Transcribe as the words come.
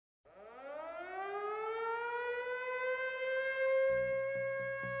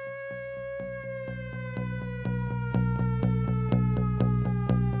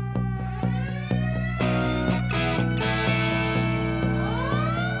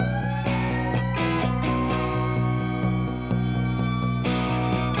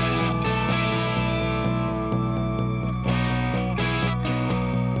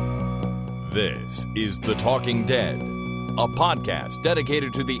This is The Talking Dead, a podcast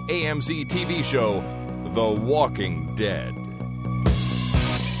dedicated to the AMC TV show The Walking Dead.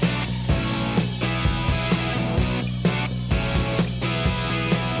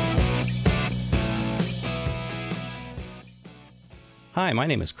 Hi, my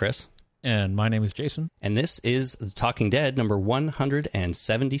name is Chris. And my name is Jason. And this is The Talking Dead number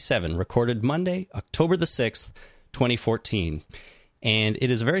 177, recorded Monday, October the 6th, 2014. And it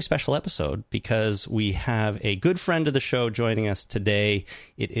is a very special episode because we have a good friend of the show joining us today.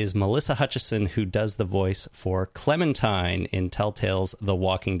 It is Melissa Hutchison, who does the voice for Clementine in Telltale's The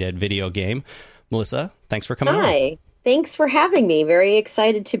Walking Dead video game. Melissa, thanks for coming on. Hi, thanks for having me. Very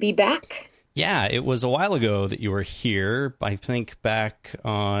excited to be back. Yeah, it was a while ago that you were here. I think back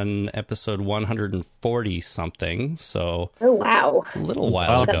on episode 140-something, so... Oh, wow. A little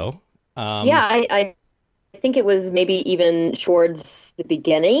while ago. I think it was maybe even towards the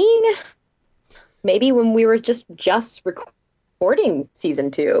beginning. Maybe when we were just recording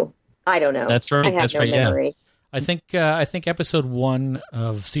season 2. I don't know. That's right. I have no memory. Yeah. I think episode 1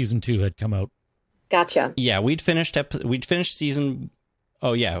 of season 2 had come out. Gotcha. Yeah, we'd finished season...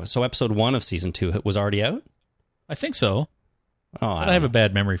 Oh, yeah. So episode 1 of season 2 was already out? I think so. Oh, I have a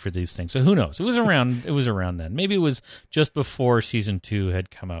bad memory for these things, so who knows? It was around. It was around then. Maybe it was just before season 2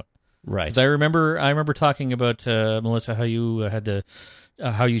 had come out. Right. 'Cause I remember talking about Melissa, how you had to,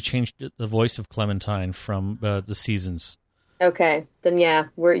 how you changed the voice of Clementine from the seasons. Okay, then yeah,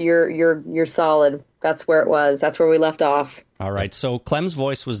 you're solid. That's where it was. That's where we left off. All right. So Clem's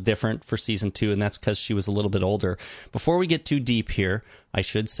voice was different for season 2, and that's because she was a little bit older. Before we get too deep here, I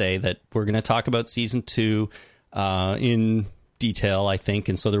should say that we're going to talk about season 2 in detail, I think,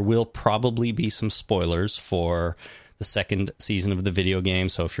 and so there will probably be some spoilers for the second season of the video game.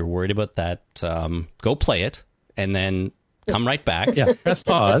 So if you're worried about that, go play it and then come right back. Yeah, press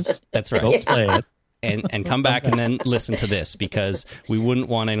pause. That's right. Go play it. And come back and then listen to this, because we wouldn't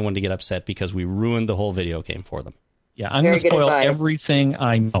want anyone to get upset because we ruined the whole video game for them. Yeah, I'm going to spoil advice. everything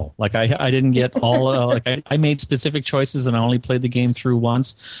I know. Like I didn't get all. Like I made specific choices and I only played the game through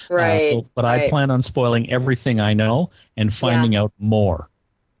once. Right. But I plan on spoiling everything I know and finding out more.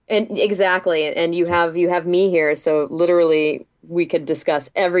 And exactly, and you have me here, so literally we could discuss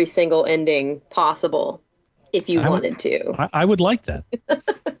every single ending possible if you wanted to. I would like that.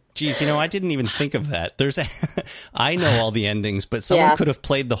 Geez, I didn't even think of that. I know all the endings, but someone could have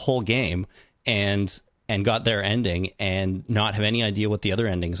played the whole game and got their ending and not have any idea what the other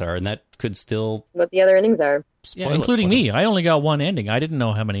endings are, and that could still... What the other endings are. Yeah, including me. I only got one ending. I didn't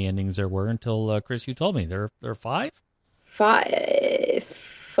know how many endings there were until, Chris, you told me. There are 5?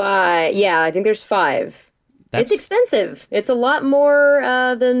 5. Yeah, I think there's 5. It's extensive. It's a lot more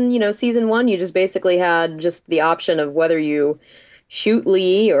than, season 1. You just basically had just the option of whether you shoot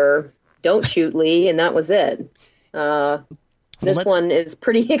Lee or don't shoot Lee, and that was it. This one is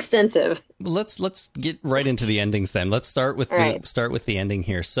pretty extensive. Let's get right into the endings then. Let's start with the ending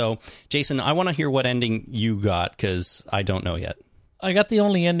here. So, Jason, I want to hear what ending you got, because I don't know yet. I got the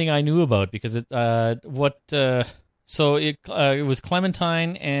only ending I knew about because it was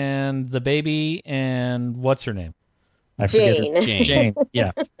Clementine and the baby and what's her name? I Jane. forget. Jane.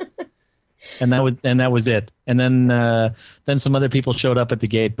 Yeah. And that was it. And then some other people showed up at the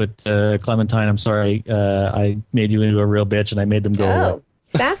gate, but Clementine, I'm sorry, I made you into a real bitch, and I made them go away.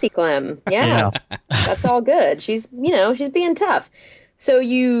 Sassy Clem. Yeah. That's all good. She's being tough. So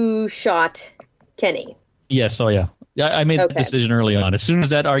you shot Kenny. Yes. Oh yeah. I made the decision early on. As soon as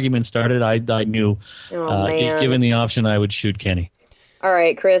that argument started, I knew, if given the option, I would shoot Kenny. All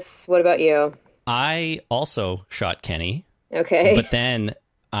right, Chris, what about you? I also shot Kenny. Okay. But then...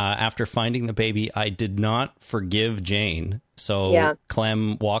 after finding the baby, I did not forgive Jane. So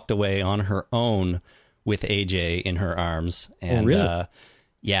Clem walked away on her own with AJ in her arms. And, really?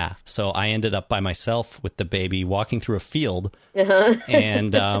 So I ended up by myself with the baby walking through a field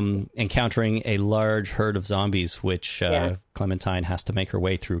and encountering a large herd of zombies, which Clementine has to make her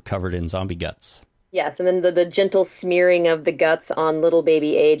way through covered in zombie guts. Yes, and then the gentle smearing of the guts on little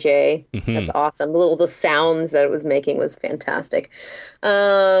baby AJ. Mm-hmm. That's awesome. The sounds that it was making was fantastic.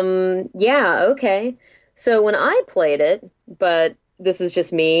 Okay. So when I played it, but this is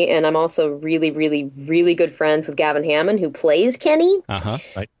just me, and I'm also really, really, really good friends with Gavin Hammond, who plays Kenny. Uh-huh.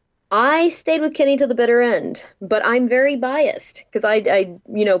 Right. I stayed with Kenny to the bitter end, but I'm very biased because I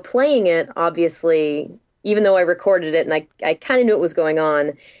playing it, obviously, even though I recorded it and I kind of knew what was going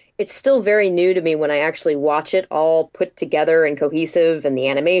on, it's still very new to me when I actually watch it all put together and cohesive and the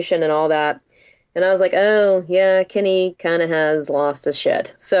animation and all that. And I was like, oh, yeah, Kenny kind of has lost his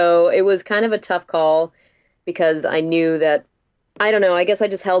shit. So it was kind of a tough call because I knew that, I don't know, I guess I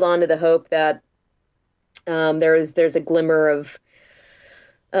just held on to the hope that There's a glimmer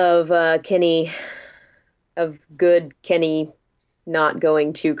of Kenny, of good Kenny not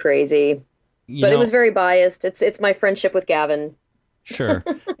going too crazy. But it was very biased. It's my friendship with Gavin. Sure.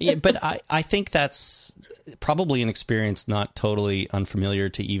 Yeah, but I think that's probably an experience not totally unfamiliar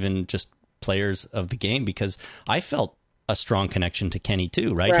to even just players of the game, because I felt a strong connection to Kenny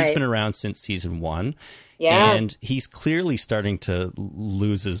too, right? He's been around since season 1. Yeah. And he's clearly starting to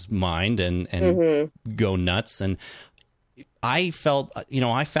lose his mind and go nuts. And I felt,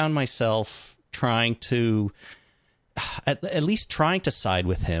 I found myself trying to, at least trying to side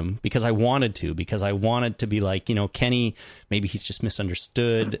with him because I wanted to be like, Kenny, maybe he's just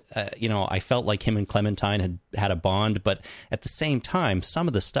misunderstood. I felt like him and Clementine had a bond, but at the same time, some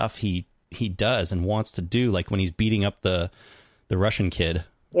of the stuff he does and wants to do, like when he's beating up the Russian kid,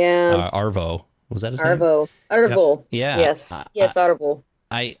 Arvo, was that his name? Arvo. Yeah. Yes, Arvo.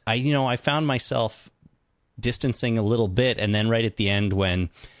 I found myself distancing a little bit, and then right at the end when,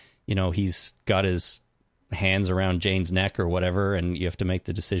 he's got his hands around Jane's neck or whatever, and you have to make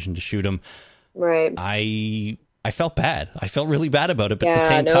the decision to shoot him. Right. I felt bad. I felt really bad about it, but at the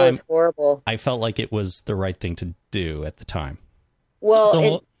same it time, was horrible. I felt like it was the right thing to do at the time.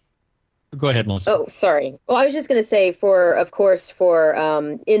 Well, go ahead, Melissa. Oh, sorry. Well, I was just going to say, for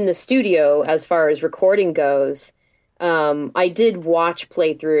in the studio, as far as recording goes, I did watch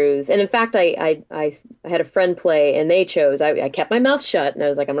playthroughs, and in fact, I had a friend play, and they chose. I kept my mouth shut, and I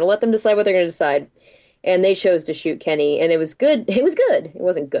was like, I'm going to let them decide what they're going to decide. And they chose to shoot Kenny, and it was good. It was good. It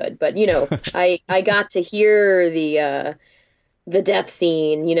wasn't good, but I got to hear the death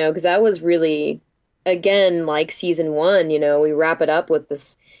scene, because that was really, again, like season 1. We wrap it up with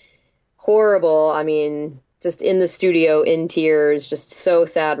this horrible. I mean, just in the studio in tears, just so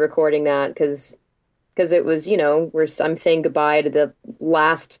sad recording that because it was, I'm saying goodbye to the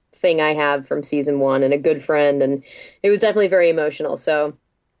last thing I have from season 1 and a good friend, and it was definitely very emotional. So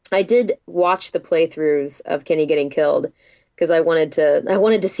I did watch the playthroughs of Kenny getting killed because I wanted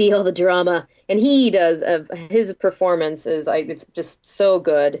to see all the drama, and he does. Of his performance it's just so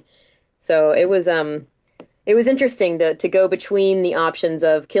good. So it was interesting to go between the options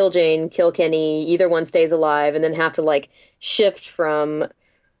of kill Jane, kill Kenny, either one stays alive, and then have to shift from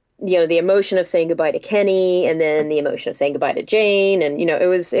the emotion of saying goodbye to Kenny and then the emotion of saying goodbye to Jane, and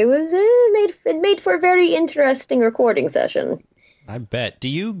it made for a very interesting recording session. I bet. Do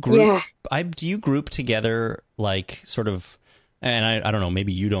you group together sort of, and I don't know,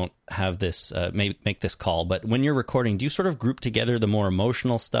 maybe you don't have this, make this call, but when you're recording, do you sort of group together the more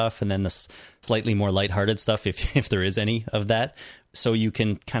emotional stuff and then the slightly more lighthearted stuff, if there is any of that, so you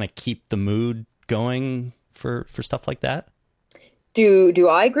can kind of keep the mood going for stuff like that? Do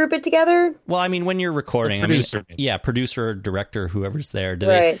I group it together? Well, I mean, when you're recording, producer, director, whoever's there,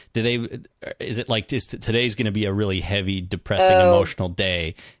 is today's going to be a really heavy, depressing, emotional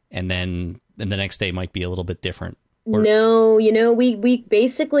day, and then the next day might be a little bit different? No, we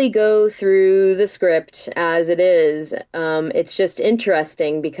basically go through the script as it is. It's just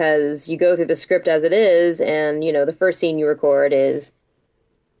interesting because you go through the script as it is, and, the first scene you record is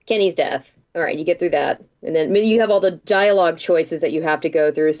Kenny's death. All right, you get through that. And then you have all the dialogue choices that you have to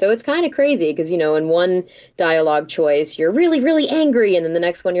go through. So it's kind of crazy because, in one dialogue choice, you're really, really angry. And then the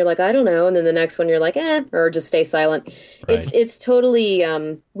next one, you're like, I don't know. And then the next one, you're like, or just stay silent. Right. It's totally,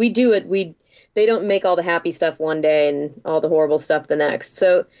 we do it. They don't make all the happy stuff one day and all the horrible stuff the next.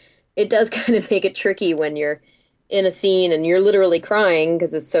 So it does kind of make it tricky when you're in a scene and you're literally crying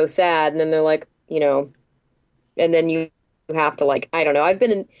because it's so sad. And then they're like, and then you have to I don't know. I've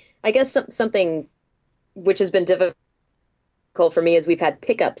been in, I guess something which has been difficult for me is we've had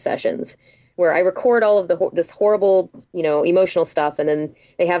pickup sessions where I record all of this horrible, emotional stuff, and then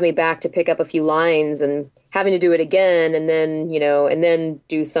they have me back to pick up a few lines and having to do it again, and then, and then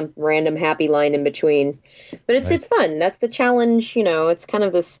do some random happy line in between. But it's fun. That's the challenge. It's kind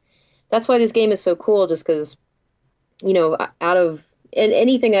of this. That's why this game is so cool, just because, out of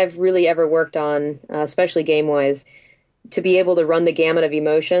anything I've really ever worked on, especially game wise, to be able to run the gamut of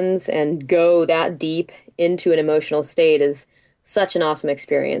emotions and go that deep into an emotional state is such an awesome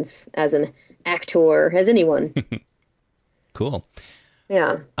experience as an actor, as anyone. Cool.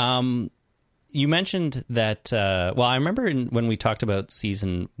 Yeah. You mentioned that, I remember when we talked about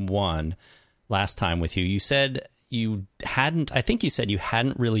season 1 last time with you, you said you hadn't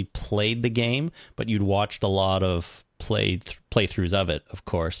really played the game, but you'd watched a lot of playthroughs of it, of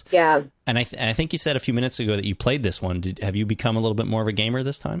course. Yeah. And I think you said a few minutes ago that you played this one. Have you become a little bit more of a gamer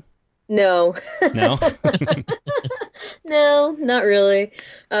this time? No. No? No, not really.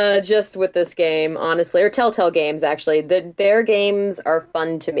 Just with this game, honestly, or Telltale games, actually. Their games are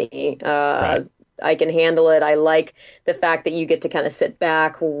fun to me. Right. I can handle it. I like the fact that you get to kind of sit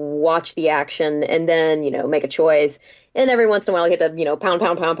back, watch the action, and then, make a choice. And every once in a while, you get to, pound,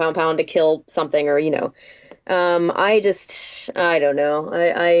 pound, pound, pound, pound to kill something, or, I don't know.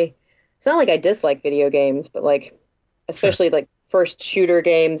 It's not like I dislike video games, but like, especially like first shooter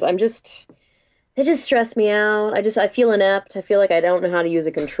games, they just stress me out. I feel inept. I feel like I don't know how to use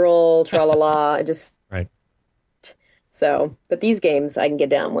a control, tra-la-la. Right. So, but these games I can get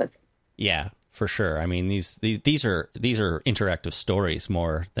down with. Yeah, for sure. I mean, these are interactive stories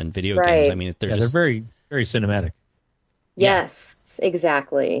more than video games. I mean, they're very, very cinematic. Yes,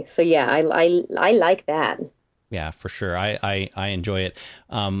 exactly. So yeah, I like that. Yeah, for sure. I enjoy it.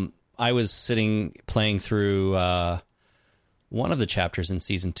 I was playing through one of the chapters in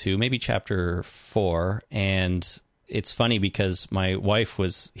season 2, maybe chapter 4, and it's funny because my wife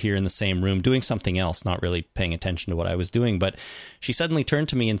was here in the same room doing something else, not really paying attention to what I was doing, but she suddenly turned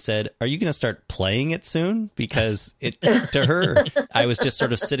to me and said, "Are you going to start playing it soon?" Because to her, I was just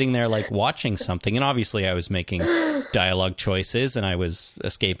sort of sitting there like watching something, and obviously I was making dialogue choices and I was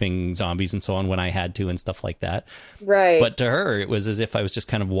escaping zombies and so on when I had to and stuff like that. Right. But to her, it was as if I was just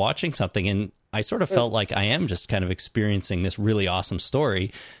kind of watching something, and I sort of felt like I am just kind of experiencing this really awesome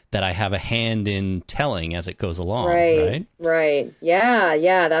story that I have a hand in telling as it goes along. Right.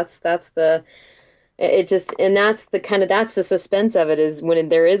 Yeah. That's the suspense of it, is when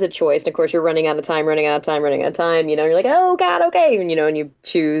there is a choice. And of course, you're running out of time. You're like, oh God, okay. And you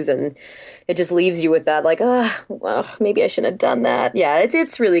choose, and it just leaves you with that, like, well, maybe I shouldn't have done that. Yeah,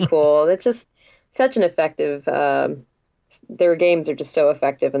 it's really cool. It's just such an effective, their games are just so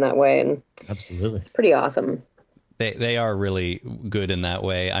effective in that way. And absolutely, it's pretty awesome. They are really good in that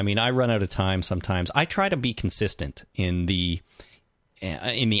way. I mean, I run out of time sometimes. I try to be consistent in the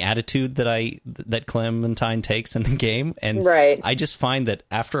attitude that Clementine takes in the game, and I just find that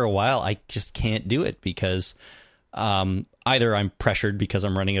after a while I just can't do it because either I'm pressured because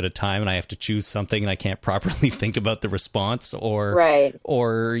I'm running out of time and I have to choose something and I can't properly think about the response, or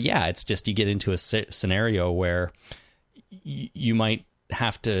it's just you get into a scenario where you might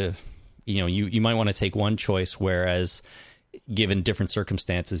have to, you might want to take one choice, whereas given different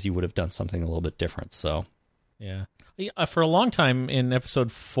circumstances, you would have done something a little bit different. So, yeah. For a long time in episode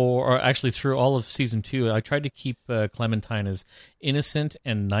 4, or actually through all of season 2, I tried to keep Clementine as innocent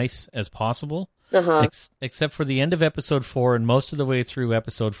and nice as possible. Except for the end of episode 4 and most of the way through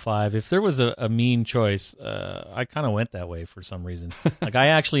episode 5. If there was a mean choice, I kind of went that way for some reason. Like, I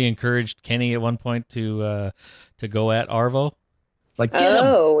actually encouraged Kenny at one point to go at Arvo. Like,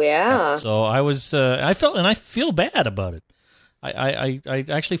 yeah. So I was, I feel bad about it. I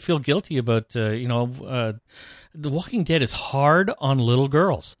actually feel guilty about, The Walking Dead is hard on little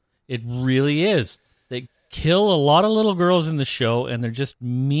girls. It really is. They kill a lot of little girls in the show, and they're just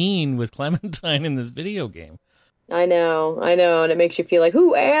mean with Clementine in this video game. I know, and it makes you feel like,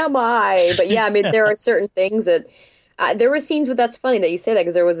 who am I? But yeah, I mean, there are certain things that, there were scenes with, that's funny that you say that,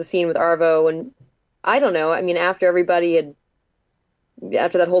 because there was a scene with Arvo, and I don't know, I mean, after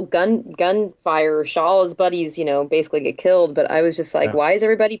that whole gunfire, Shaw's buddies, basically get killed. But I was just like, why is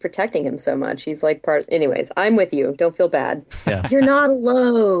everybody protecting him so much? He's like anyways, I'm with you. Don't feel bad. Yeah. You're not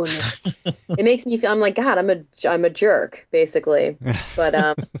alone. It makes me feel, I'm like, God, I'm a jerk, basically.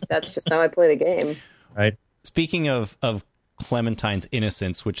 But that's just how I play the game. Right. Speaking of Clementine's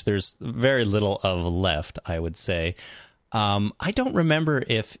innocence, which there's very little of left, I would say. I don't remember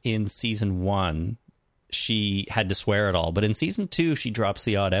if in season 1 she had to swear at all, but in season 2 she drops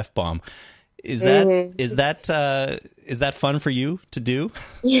the odd F-bomb. Is that fun for you to do?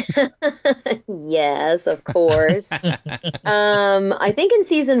 Yes, of course. I think in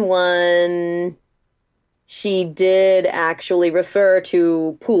season 1 she did actually refer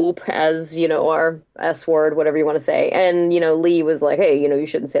to poop as, our S word, whatever you want to say. And, Lee was like, hey, you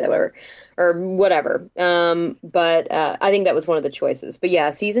shouldn't say that, whatever. Or whatever. But I think that was one of the choices. But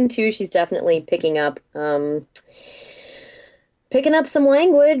yeah, season 2, she's definitely picking up some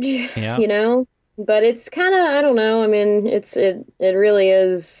language, But it's kind of, I don't know. I mean, it really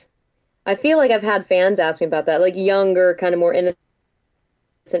is. I feel like I've had fans ask me about that, like younger, kind of more innocent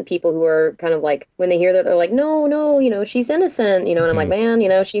people who are kind of like, when they hear that, they're like, no, she's innocent, and I'm like, man,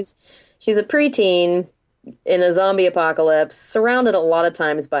 she's a preteen in a zombie apocalypse, surrounded a lot of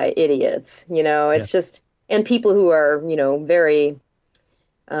times by idiots, it's just, and people who are, very,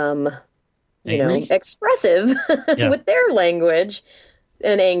 expressive with their language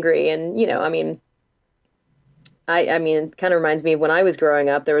and angry. And, I mean, it kind of reminds me of when I was growing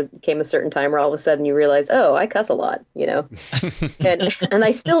up, came a certain time where all of a sudden you realize, oh, I cuss a lot, and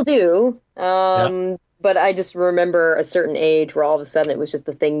I still do. But I just remember a certain age where all of a sudden it was just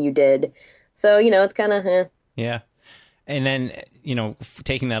the thing you did. So, it's kind of, Yeah. And then,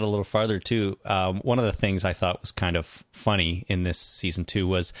 taking that a little farther too, one of the things I thought was kind of funny in this season 2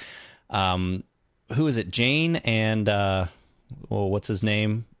 was, who is it? Jane and, what's his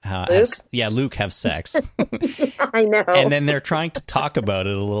name? Luke? Luke have sex. I know. And then they're trying to talk about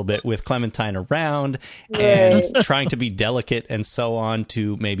it a little bit with Clementine around and trying to be delicate and so on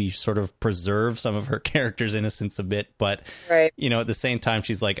to maybe sort of preserve some of her character's innocence a bit. But, at the same time,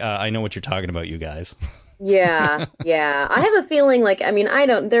 she's like, I know what you're talking about, you guys. Yeah. I have a feeling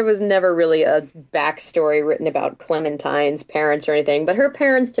there was never really a backstory written about Clementine's parents or anything, but her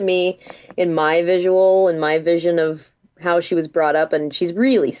parents to me, in my vision of how she was brought up, and she's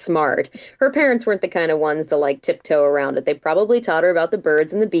really smart. Her parents weren't the kind of ones to like tiptoe around it. They probably taught her about the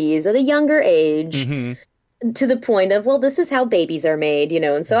birds and the bees at a younger age, to the point of, well, this is how babies are made,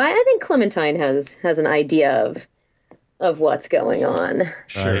 And so I think Clementine has an idea of what's going on.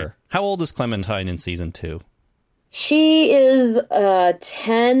 Sure. Right. How old is Clementine in season 2? She is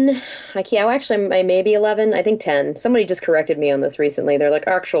 10. I may be 11. I think 10. Somebody just corrected me on this recently. They're like,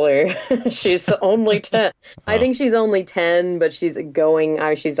 actually, she's only 10. Oh. I think she's only 10, but she's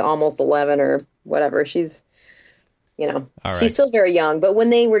almost 11 or whatever. She's, she's still very young. But when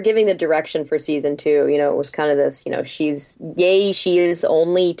they were giving the direction for season 2, it was kind of this, she is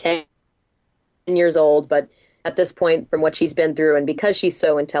only 10 years old, but at this point, from what she's been through, and because she's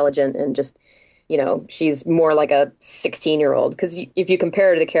so intelligent and just, she's more like a 16-year-old. Because if you compare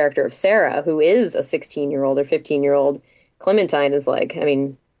her to the character of Sarah, who is a 16-year-old or 15-year-old, Clementine is like,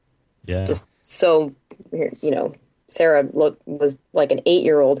 just so, Sarah was like an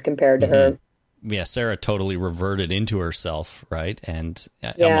 8-year-old compared to her. Yeah, Sarah totally reverted into herself, right? And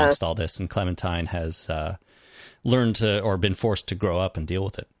amongst all this, and Clementine has learned to, or been forced to grow up and deal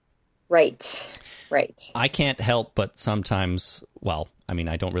with it. Right. I can't help but sometimes,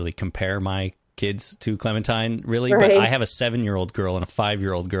 I don't really compare my kids to Clementine, really, but I have a 7-year-old girl and a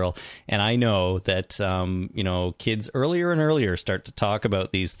 5-year-old girl, and I know that, kids earlier and earlier start to talk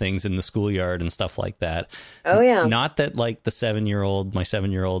about these things in the schoolyard and stuff like that. Oh, yeah. Not that, my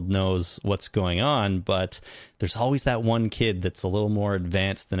 7-year-old knows what's going on, but there's always that one kid that's a little more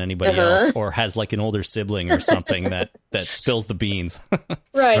advanced than anybody else, or has, an older sibling or something that spills the beans.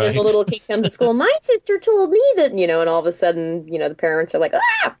 Right, and the little kid comes to school, my sister told me that, and all of a sudden, the parents are like,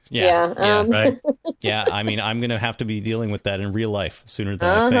 ah! Right. Yeah, I'm going to have to be dealing with that in real life sooner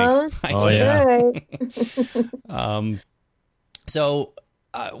than I think. Oh, yeah. Right. So,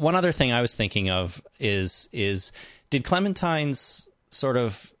 one other thing I was thinking of is did Clementine's sort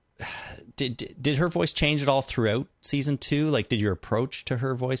of... Did her voice change at all throughout season 2? Did your approach to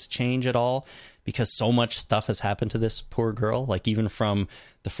her voice change at all? Because so much stuff has happened to this poor girl. Even from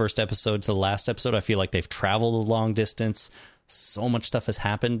the first episode to the last episode, I feel like they've traveled a long distance. So much stuff has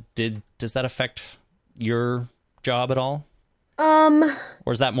happened. Does that affect your job at all? Or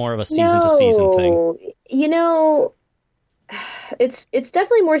is that more of a season to season thing? It's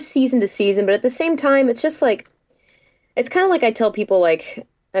definitely more season to season, but at the same time, it's just it's kind of like I tell people,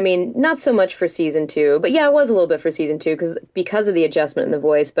 not so much for season 2, but yeah, it was a little bit for season 2 because of the adjustment in the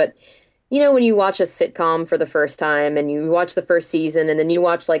voice. But, when you watch a sitcom for the first time and you watch the first season and then you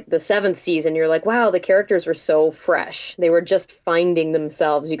watch the 7th season, you're like, wow, the characters were so fresh. They were just finding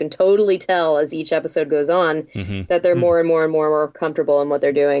themselves. You can totally tell as each episode goes on that they're more and more and more and more comfortable in what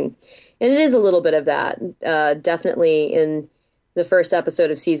they're doing. And it is a little bit of that. Definitely in the first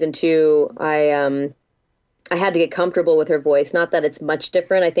episode of season 2, I had to get comfortable with her voice. Not that it's much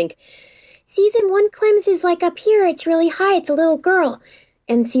different. I think season 1 Clems is up here. It's really high. It's a little girl.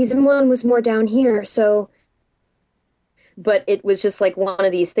 And season 1 was more down here. So, but it was just one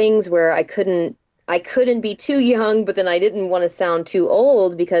of these things where I couldn't be too young, but then I didn't want to sound too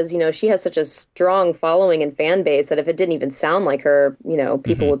old because, she has such a strong following and fan base that if it didn't even sound like her,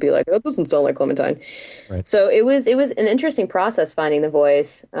 people would be like, that doesn't sound like Clementine. Right. So it was an interesting process finding the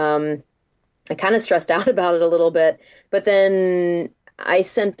voice. I kind of stressed out about it a little bit, but then I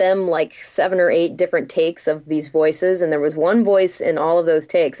sent them 7 or 8 different takes of these voices, and there was one voice in all of those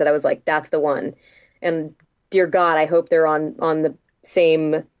takes that I was like, that's the one. And dear God, I hope they're on the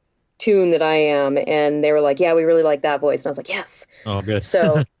same tune that I am. And they were like, yeah, we really like that voice. And I was like, yes. Oh, good.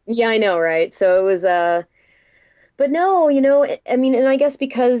 So, yeah, I know, right? So it was, but no, and I guess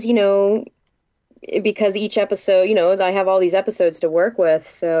because each episode, I have all these episodes to work with.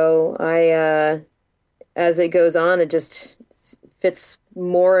 So as it goes on, it just fits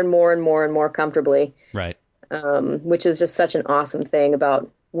more and more and more and more comfortably. Right. Which is just such an awesome thing about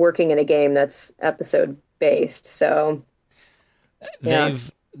working in a game that's episode based. So yeah.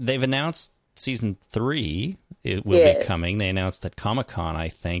 They've announced season 3. It will be coming. They announced at Comic-Con, I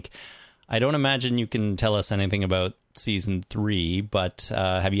think. I don't imagine you can tell us anything about season 3, but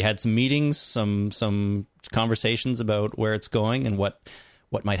have you had some meetings, some conversations about where it's going and what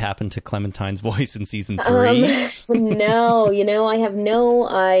might happen to Clementine's voice in season 3? No, I have no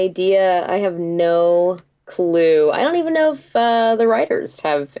idea. I have no clue. I don't even know if the writers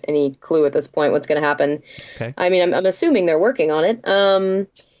have any clue at this point what's going to happen. Okay. I mean, I'm assuming they're working on it.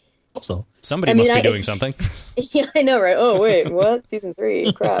 Hope so. Somebody must be doing something. Yeah, I know, right? Oh, wait, what? Season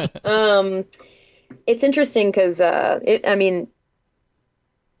 3? Crap. It's interesting because I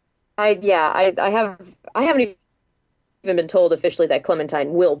haven't even been told officially that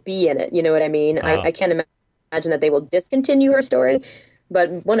Clementine will be in it. You know what I mean? Oh. I can't imagine that they will discontinue her story.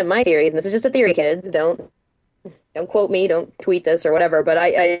 But one of my theories, and this is just a theory, kids, don't quote me, don't tweet this or whatever, but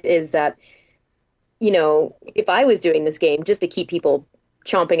is that, if I was doing this game just to keep people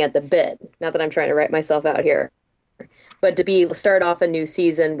chomping at the bit, not that I'm trying to write myself out here, but to start off a new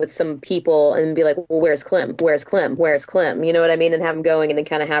season with some people and be like, well, where's Clem? Where's Clem? Where's Clem? You know what I mean? And have them going and then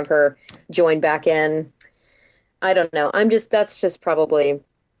kind of have her join back in. I don't know. That's just probably,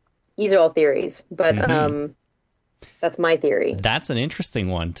 these are all theories, but that's my theory. That's an interesting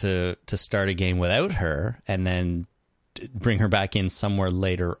one to start a game without her and then bring her back in somewhere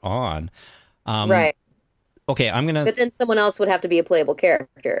later on. Right. Okay, But then someone else would have to be a playable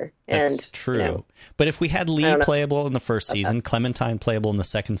character. That's true. But if we had Lee playable in the first season, Clementine playable in the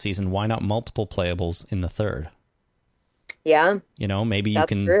second season, why not multiple playables in the third? Yeah. Maybe you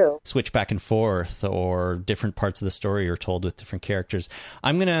can switch back and forth, or different parts of the story are told with different characters.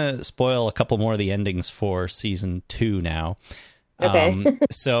 I'm going to spoil a couple more of the endings for season 2 now. Okay.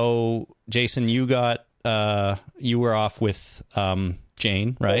 So, Jason, you were off with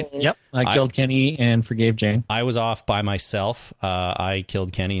Jane, right? Yep. I killed Kenny and forgave Jane. I was off by myself. I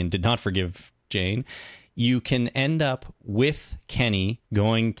killed Kenny and did not forgive Jane. You can end up with Kenny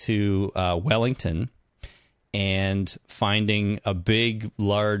going to Wellington and finding a big,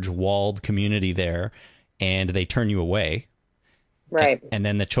 large, walled community there, and they turn you away. Right. And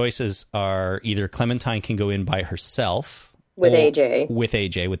then the choices are either Clementine can go in by herself. With AJ. With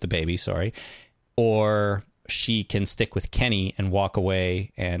AJ, with the baby, sorry. Or she can stick with Kenny and walk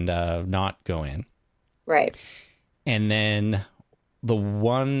away and not go in. Right. And then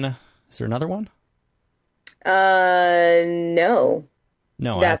is there another one? No.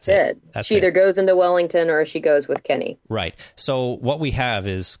 No, that's it. She either goes into Wellington or she goes with Kenny. Right. So what we have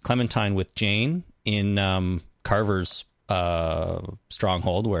is Clementine with Jane in Carver's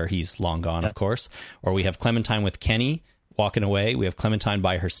stronghold, where he's long gone, of course. Or we have Clementine with Kenny walking away. We have Clementine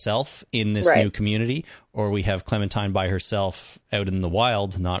by herself in this new community. Or we have Clementine by herself out in the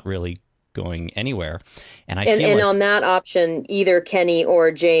wild, not really going anywhere. And on that option, either Kenny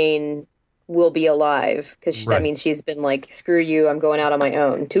or Jane will be alive, because that means she's been like, screw you, I'm going out on my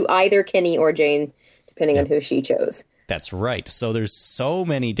own, to either Kenny or Jane, depending on who she chose. That's right. So there's so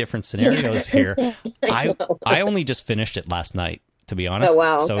many different scenarios here. I only just finished it last night, to be honest. Oh,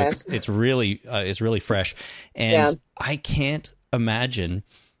 wow. So okay. it's really fresh. And I can't imagine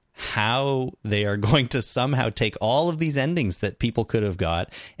how they are going to somehow take all of these endings that people could have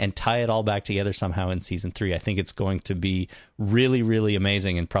got and tie it all back together somehow in season 3. I think it's going to be really, really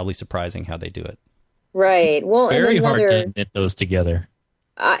amazing and probably surprising how they do it. Right. Well, very hard to knit those together.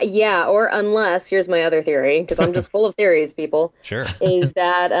 Yeah, or unless, here's my other theory, because I'm just full of theories, people. Sure. Is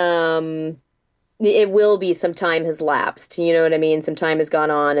that it will be some time has lapsed. You know what I mean? Some time has gone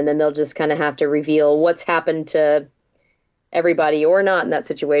on, and then they'll just kind of have to reveal what's happened to everybody or not in that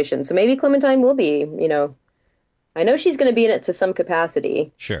situation. So maybe Clementine will be, I know she's going to be in it to some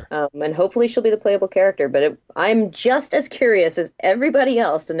capacity. Sure. And hopefully she'll be the playable character, but I'm just as curious as everybody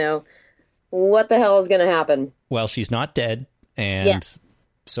else to know what the hell is going to happen. Well, she's not dead, and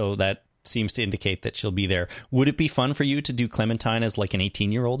so that seems to indicate that she'll be there. Would it be fun for you to do Clementine as like an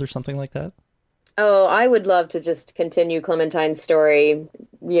 18-year-old or something like that? Oh, I would love to just continue Clementine's story,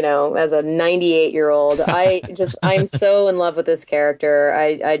 as a 98-year-old. I'm so in love with this character.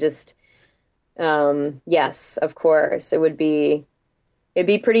 Yes, of course. It'd be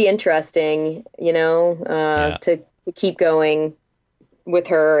pretty interesting, to keep going with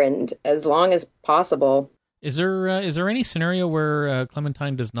her and as long as possible. Is there any scenario where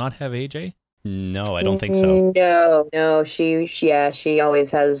Clementine does not have AJ? No, I don't think so. No, she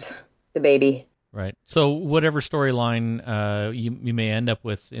always has the baby. Right. So whatever storyline you may end up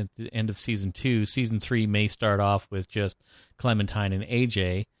with at the end of season 2, season 3 may start off with just Clementine and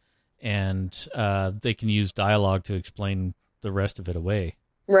AJ, and they can use dialogue to explain the rest of it away.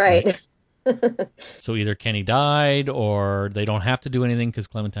 Right. So either Kenny died, or they don't have to do anything because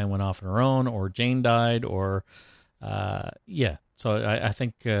Clementine went off on her own, or Jane died, or So So I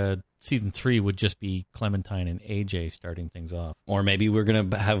think season 3 would just be Clementine and AJ starting things off. Or maybe we're going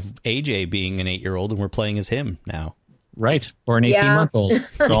to have AJ being an 8-year-old and we're playing as him now. Right. Or an 18-month-old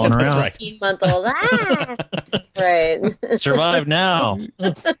crawling around. Right. 18-month-old. Ah! Right. Survive now.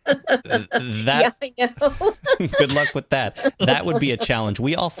 That, I know. good luck with that. That would be a challenge.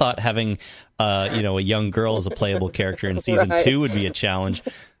 We all thought having a young girl as a playable character in season 2 would be a challenge.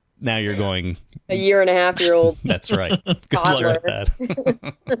 Now you're going a 1.5-year-old. That's right. Good luck with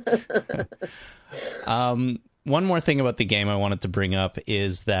that. One more thing about the game I wanted to bring up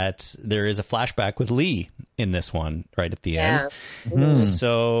is that there is a flashback with Lee in this one right at the end. Mm.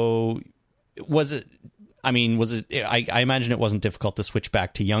 So was it I imagine it wasn't difficult to switch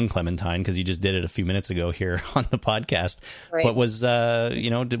back to young Clementine because you just did it a few minutes ago here on the podcast. Right. But was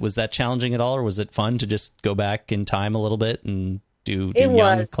was that challenging at all, or was it fun to just go back in time a little bit and do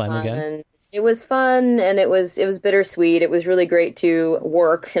young Clem again? It was fun, and it was bittersweet. It was really great to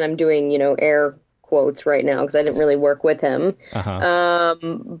work, and I'm doing air quotes right now because I didn't really work with him. Uh-huh.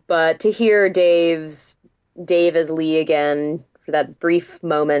 But to hear Dave as Lee again for that brief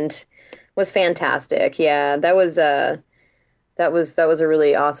moment was fantastic. Yeah, that was a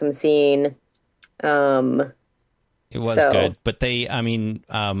really awesome scene. It was good, but they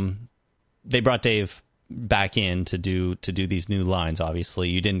brought Dave back in to do these new lines. Obviously,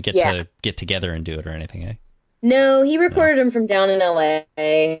 you didn't get to get together and do it or anything, eh? No, he recorded them from down in LA,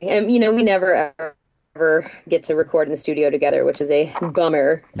 and we never ever get to record in the studio together, which is a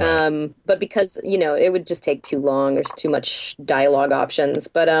bummer. Right. But because it would just take too long. There's too much dialogue options.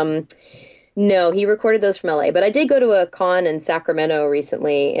 But no, he recorded those from LA. But I did go to a con in Sacramento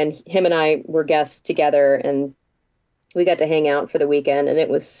recently, and him and I were guests together, and we got to hang out for the weekend, and it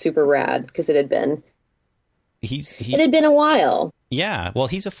was super rad because it had been. It had been a while. Yeah, well,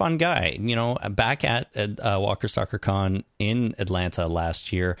 he's a fun guy. Back at Walker Soccer Con in Atlanta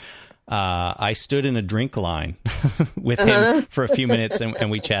last year, I stood in a drink line with him for a few minutes,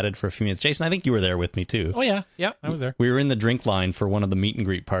 and we chatted for a few minutes. Jason, I think you were there with me, too. Oh, yeah. Yeah, I was there. We were in the drink line for one of the meet and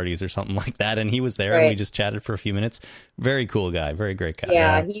greet parties or something like that, and he was there, and we just chatted for a few minutes. Very cool guy. Very great guy.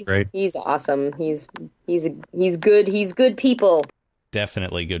 Yeah, he's awesome. He's good. He's good people.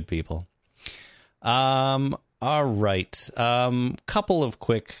 Definitely good people. All right. Couple of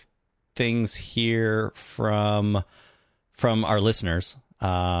quick things here from our listeners.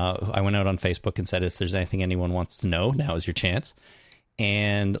 I went out on Facebook and said if there's anything anyone wants to know, now is your chance.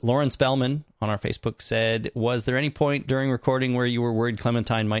 And Lauren Spellman on our Facebook said, was there any point during recording where you were worried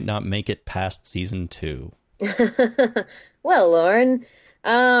Clementine might not make it past season 2? Well, Lauren,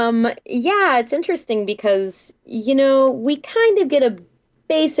 yeah, it's interesting because, we kind of get a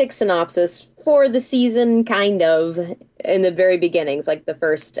basic synopsis for the season, kind of, in the very beginnings, like the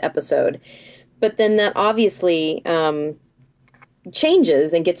first episode. But then that obviously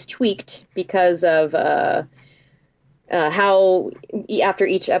changes and gets tweaked because of how, after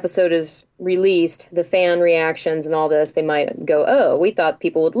each episode is released, the fan reactions and all this, they might go, oh, we thought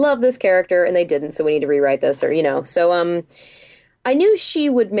people would love this character, and they didn't, so we need to rewrite this, or, So I knew she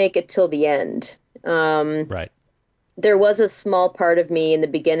would make it till the end. Right. There was a small part of me in the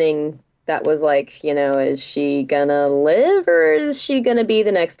beginning that was like, is she gonna live or is she gonna be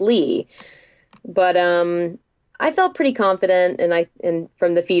the next Lee? But I felt pretty confident, and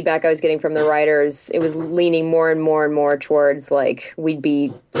from the feedback I was getting from the writers, it was leaning more and more and more towards like we'd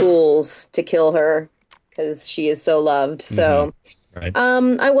be fools to kill her because she is so loved. So right.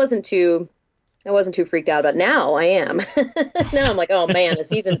 I wasn't too freaked out about it. Now I am. Now I'm like, oh man, is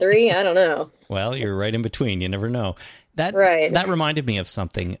season 3? I don't know. Well, you're right in between. You never know. That reminded me of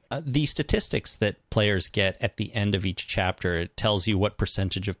something. The statistics that players get at the end of each chapter, it tells you what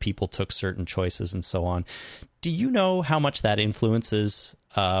percentage of people took certain choices and so on. Do you know how much that influences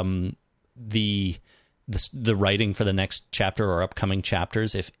the writing for the next chapter or upcoming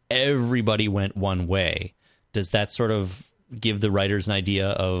chapters? If everybody went one way, does that sort of give the writers an idea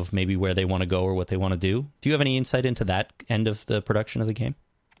of maybe where they want to go or what they want to do? Do you have any insight into that end of the production of the game?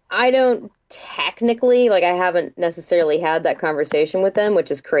 I don't technically, I haven't necessarily had that conversation with them, which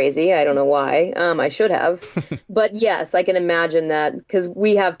is crazy. I don't know why. I should have. But yes, I can imagine that because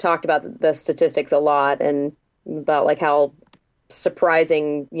we have talked about the statistics a lot and about how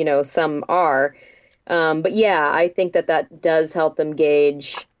surprising, some are. But yeah, I think that does help them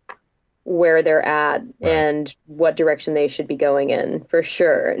gauge where they're at and what direction they should be going in, for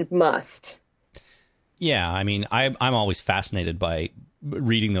sure. It must. Yeah, I mean, I'm always fascinated by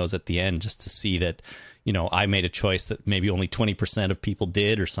reading those at the end just to see that, I made a choice that maybe only 20% of people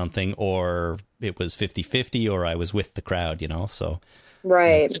did or something, or it was 50-50, or I was with the crowd, so.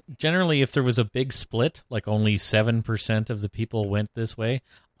 Right. Generally, if there was a big split, like only 7% of the people went this way,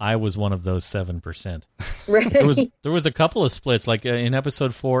 I was one of those 7%. Right. There was a couple of splits, like in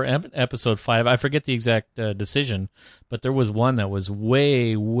episode 4, episode 5. I forget the exact decision, but there was one that was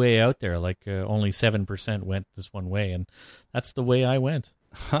way, way out there. Like only 7% went this one way, and that's the way I went.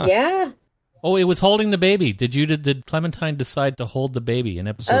 Huh. Yeah. Oh, it was holding the baby. Did Clementine decide to hold the baby in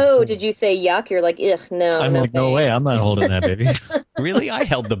episode 4? Did you say yuck? You're like, ugh, no. I'm like, no way, I'm not holding that baby. Really? I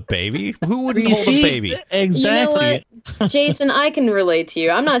held the baby? Who wouldn't hold a baby? Exactly. You know what? Jason, I can relate to you.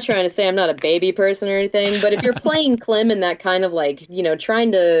 I'm not trying to say I'm not a baby person or anything, but if you're playing Clem in that kind of like,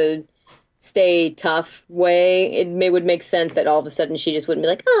 trying to stay tough way, it would make sense that all of a sudden she just wouldn't be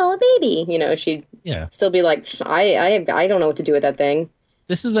like, oh, a baby. She'd still be like, I don't know what to do with that thing.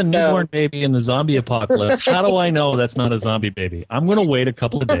 This is a newborn baby in the zombie apocalypse. How do I know that's not a zombie baby? I'm going to wait a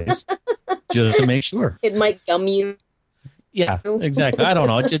couple of days just to make sure. It might gum you. Yeah, exactly. I don't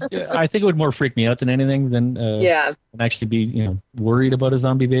know. I think it would more freak me out than anything than actually be worried about a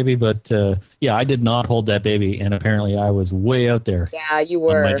zombie baby. But I did not hold that baby, and apparently I was way out there. Yeah, you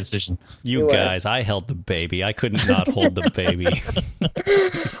were. On my decision. You guys, I held the baby. I couldn't not hold the baby.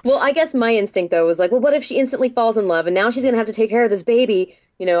 Well, I guess my instinct though was like, well, what if she instantly falls in love, and now she's gonna have to take care of this baby?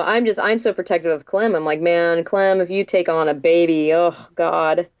 I'm so protective of Clem. I'm like, man, Clem, if you take on a baby, oh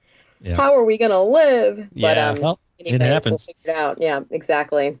God, how are we gonna live? Yeah. But it happens. We'll figure it out. Yeah,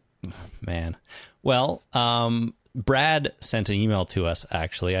 exactly. Man. Well, Brad sent an email to us,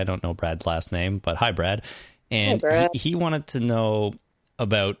 actually. I don't know Brad's last name, but hi, Brad. And Hi, Brad. He wanted to know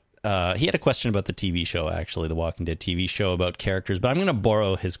about, he had a question about the TV show, actually, the Walking Dead TV show about characters, but I'm going to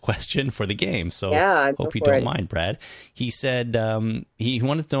borrow his question for the game, so hope you don't mind, Brad. He said he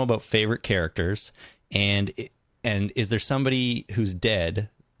wanted to know about favorite characters, and is there somebody who's dead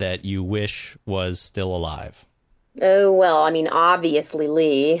that you wish was still alive? Oh, well, I mean, obviously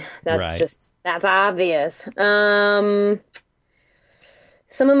Lee. That's obvious. Some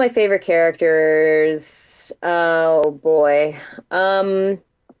of my favorite characters, oh boy.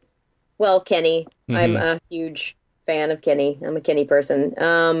 Well, Kenny. Mm-hmm. I'm a huge fan of Kenny. I'm a Kenny person.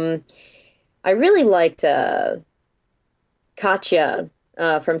 I really liked Katya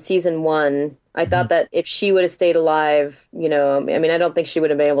from season 1. I thought that if she would have stayed alive, I don't think she would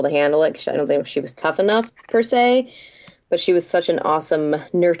have been able to handle it. I don't think she was tough enough, per se. But she was such an awesome,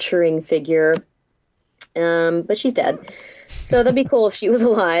 nurturing figure. But she's dead. So that'd be cool if she was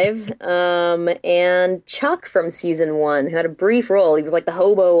alive. And Chuck from season 1 had a brief role. He was like the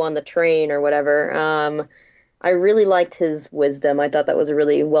hobo on the train or whatever. I really liked his wisdom. I thought that was a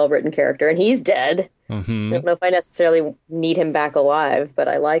really well-written character. And he's dead. Mm-hmm. I don't know if I necessarily need him back alive, but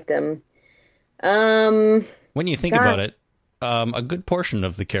I liked him. When you think about it, a good portion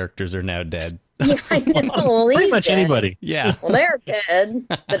of the characters are now dead. Yeah, I know. Well, pretty much dead. Anybody. Yeah. Well, they're dead.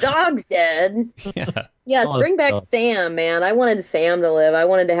 The dog's dead. Yeah. Yes, bring back Sam, man. I wanted Sam to live. I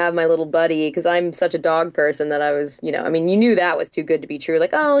wanted to have my little buddy because I'm such a dog person that I was, you knew that was too good to be true.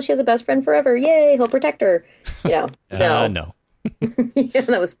 Like, oh, she has a best friend forever. Yay, he'll protect her. No. No. Yeah,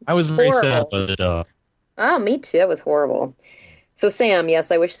 that was I was very sad about the dog. Oh, me too. That was horrible. So Sam,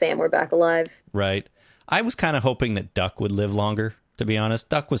 yes, I wish Sam were back alive. Right. I was kind of hoping that Duck would live longer, to be honest.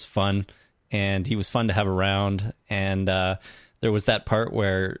 Duck was fun, and he was fun to have around. And there was that part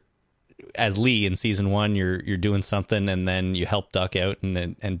where, as Lee in season 1, you're doing something, and then you help Duck out,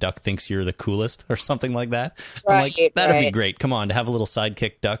 and Duck thinks you're the coolest or something like that. Right, I'm like, that'd be great. Come on, to have a little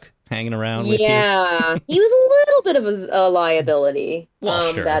sidekick Duck hanging around with you. Yeah, he was a little bit of a liability.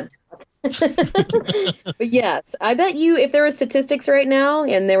 Well, sure. But yes, I bet you if there were statistics right now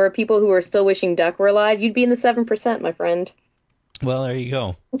and there were people who were still wishing Duck were alive, you'd be in the 7%, my friend. Well, there you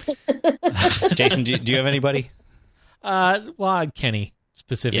go. Jason, do you have anybody? Kenny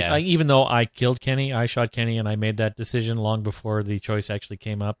specifically. Yeah. Even though I killed Kenny, I shot Kenny, and I made that decision long before the choice actually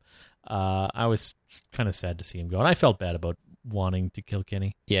came up. I was kind of sad to see him go, and I felt bad about wanting to kill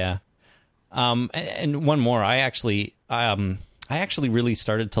Kenny. Yeah. And one more. I actually really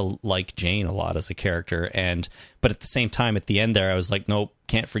started to like Jane a lot as a character, but at the same time, at the end there, I was like, nope,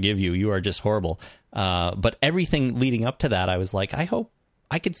 can't forgive you. You are just horrible. But everything leading up to that, I was like, I hope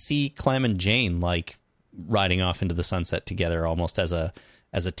I could see Clem and Jane like riding off into the sunset together, almost as a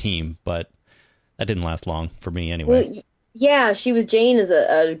team. But that didn't last long for me anyway. Well, yeah, Jane is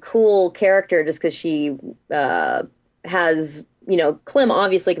a cool character just because she has, Clem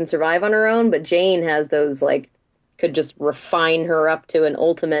obviously can survive on her own, but Jane has those could just refine her up to an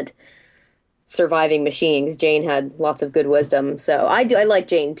ultimate surviving machine. 'Cause Jane had lots of good wisdom, so I like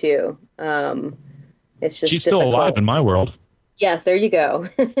Jane too. It's just she's still alive in my world. Yes, there you go.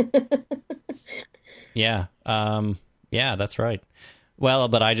 Yeah. Yeah, that's right. Well,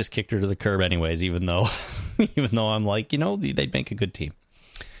 but I just kicked her to the curb anyways, even though I'm like, they'd make a good team.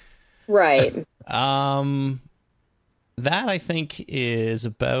 Right. That, I think, is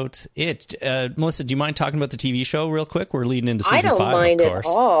about it. Melissa, do you mind talking about the TV show real quick? We're leading into season 5, of course. I don't mind at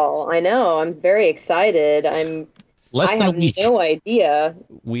all. I know. I'm very excited. I have no idea.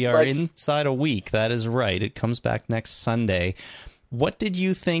 We are inside a week. That is right. It comes back next Sunday. What did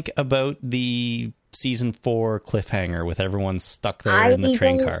you think about the season 4 cliffhanger with everyone stuck there in the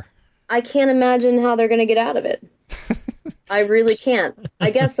train car? I can't imagine how they're going to get out of it. I really can't. I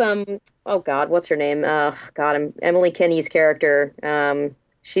guess, oh God, what's her name? Emily Kinney's character.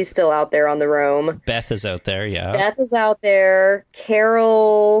 She's still out there on the roam. Beth is out there, yeah. Beth is out there.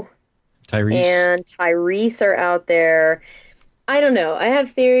 Carol Tyrese. And Tyrese are out there. I don't know. I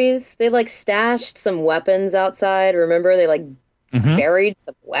have theories. They stashed some weapons outside. Remember, they buried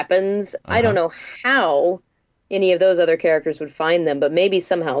some weapons. Uh-huh. I don't know how any of those other characters would find them, but maybe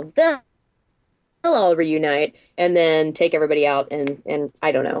somehow they'll all reunite and then take everybody out, and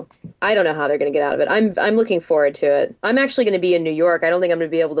I don't know. I don't know how they're going to get out of it. I'm looking forward to it. I'm actually going to be in New York. I don't think I'm going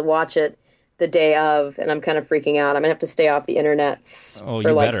to be able to watch it the day of, and I'm kind of freaking out. I'm going to have to stay off the internets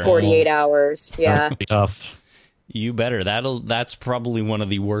for 48 hours. Yeah. That'll be tough. You better. That's probably one of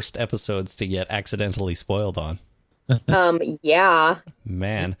the worst episodes to get accidentally spoiled on. Yeah.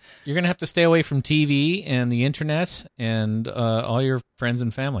 Man. You're going to have to stay away from TV and the internet and all your friends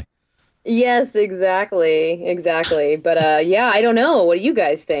and family. Yes, exactly. But yeah, I don't know. What do you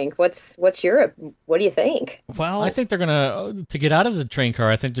guys think? What do you think? Well, I think they're gonna get out of the train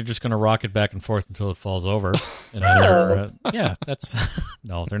car. I think they're just gonna rock it back and forth until it falls over. And yeah, that's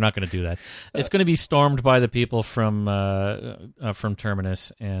no, they're not gonna do that. It's gonna be stormed by the people from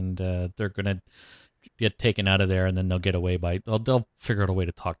Terminus, and they're gonna get taken out of there, and then they'll get away they'll figure out a way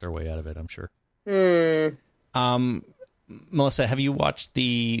to talk their way out of it. I'm sure. Melissa, have you watched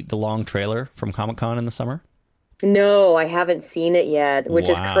the long trailer from Comic-Con in the summer? No, I haven't seen it yet, which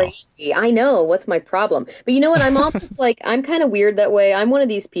is crazy. I know. What's my problem? But you know what? I'm almost I'm kind of weird that way. I'm one of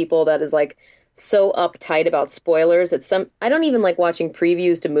these people that is so uptight about spoilers that I don't even like watching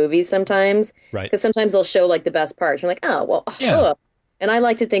previews to movies sometimes. Right. Because sometimes they'll show the best parts. I'm like, oh, well, yeah. And I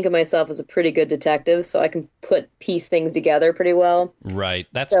like to think of myself as a pretty good detective, so I can piece things together pretty well. Right.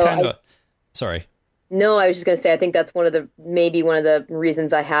 That's kind of sorry. No, I was just going to say, I think that's maybe one of the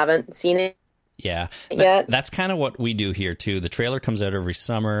reasons I haven't seen it. Yeah, that's kind of what we do here too. The trailer comes out every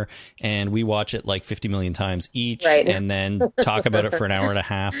summer, and we watch it 50 million times each, right. And then talk about it for an hour and a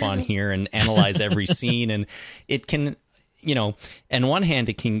half on here and analyze every scene. And it can, on one hand,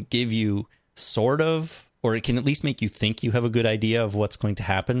 it can give you or it can at least make you think you have a good idea of what's going to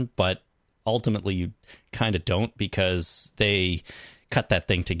happen, but ultimately you kind of don't, because they cut that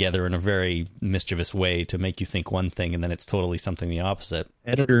thing together in a very mischievous way to make you think one thing, and then it's totally something the opposite.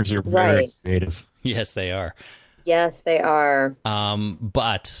 Editors are very creative. Yes, they are. Yes, they are.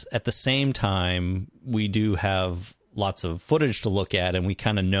 But at the same time, we do have lots of footage to look at, and we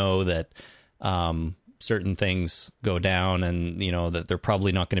kind of know that certain things go down, and that they're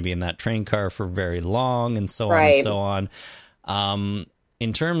probably not going to be in that train car for very long, and so on and so on.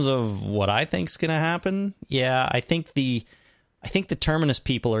 In terms of what I think is going to happen, I think the Terminus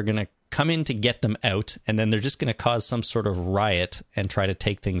people are going to come in to get them out, and then they're just going to cause some sort of riot and try to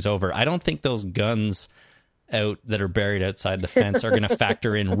take things over. I don't think those guns out that are buried outside the fence are going to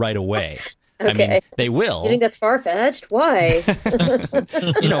factor in right away. Okay. I mean, they will. You think that's far-fetched? Why?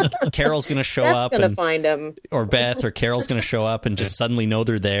 Carol's going to show up and find them. Or Beth or Carol's going to show up and just suddenly know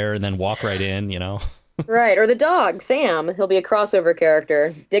they're there and then walk right in, Right. Or the dog, Sam. He'll be a crossover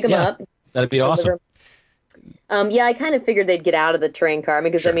character. Dig him up. That'd be awesome. Yeah, I kind of figured they'd get out of the train car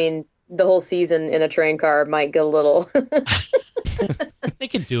because, sure. The whole season in a train car might get a little... They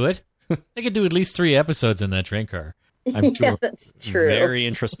could do it. They could do at least 3 episodes in that train car. I'm sure. Yeah, that's true. Very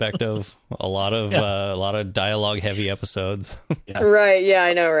introspective. A lot of dialogue-heavy episodes. Yeah. Right, yeah,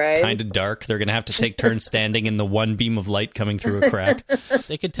 I know, right? Kind of dark. They're going to have to take turns standing in the one beam of light coming through a crack.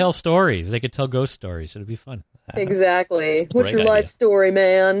 They could tell stories. They could tell ghost stories. It would be fun. Exactly. What's your life story,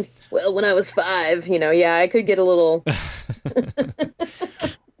 man? Well, when I was 5, I could get a little...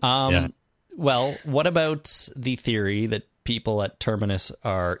 Well, what about the theory that people at Terminus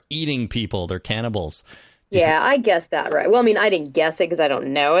are eating people? They're cannibals. I guessed that right. Well, I didn't guess it because I don't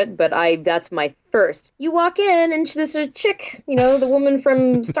know it, but that's my first. You walk in and this a chick, the woman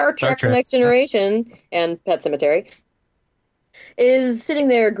from Star Trek The Next Generation and Pet Sematary, is sitting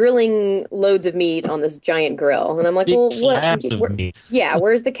there grilling loads of meat on this giant grill. And I'm like, slabs of meat. Yeah,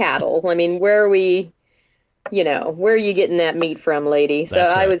 where's the cattle? Where are we where are you getting that meat from, lady? So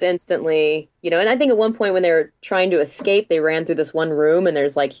I was instantly, and I think at one point when they were trying to escape, they ran through this one room and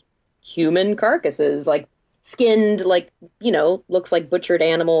there's like human carcasses, like skinned, like, looks like butchered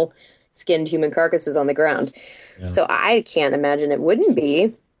animal skinned human carcasses on the ground. Yeah. So I can't imagine it wouldn't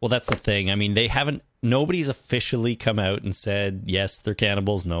be. Well, that's the thing. I mean, nobody's officially come out and said, yes, they're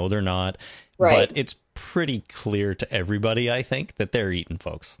cannibals. No, they're not. Right. But it's pretty clear to everybody, I think, that they're eating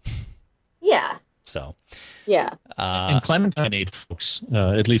folks. Yeah. So. Yeah. And Clementine ate folks,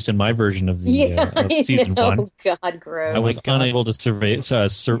 at least in my version of the of season 1. Oh, God, gross. I was unable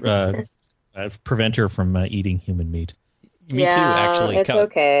to prevent her from eating human meat. Me too, actually. It's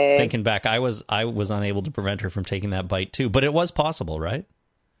okay. Thinking back, I was unable to prevent her from taking that bite too, but it was possible, right?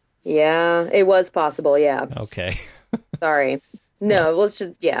 Yeah, it was possible, yeah. Okay. Sorry. No, let's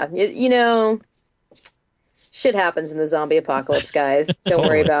just, shit happens in the zombie apocalypse, guys. Don't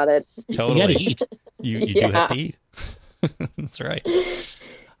worry about it. Totally. You gotta eat. You do have to eat. That's right.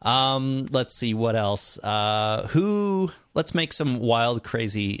 Let's see, what else? Let's make some wild,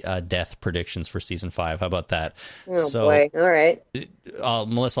 crazy death predictions for season 5. How about that? Oh, boy. All right.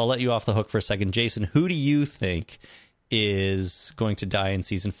 Melissa, I'll let you off the hook for a second. Jason, who do you think is going to die in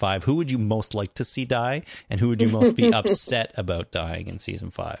season 5? Who would you most like to see die, and who would you most be upset about dying in season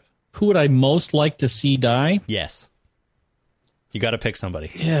 5? Who would I most like to see die? Yes. You got to pick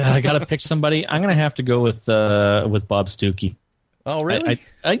somebody. Yeah, I got to pick somebody. I'm going to have to go with Bob Stookey. Oh, really?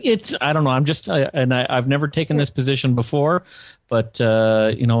 I don't know. I'm just, I've never taken this position before, but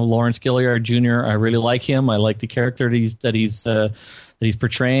Lawrence Gilliard Jr. I really like him. I like the character that he's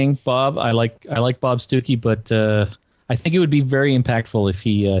portraying. Bob, I like Bob Stookey, but I think it would be very impactful if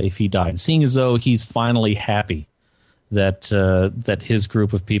he died. Seeing as though he's finally happy that his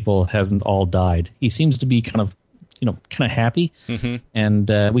group of people hasn't all died. He seems to be kind of happy, and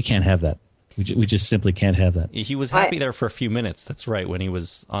we can't have that. We just simply can't have that. He was happy there for a few minutes. That's right, when he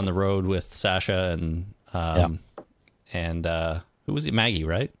was on the road with Sasha and who was it? Maggie,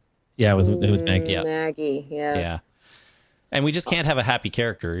 right? Yeah, it was Maggie. Yeah. Maggie, yeah. Yeah. And we just can't have a happy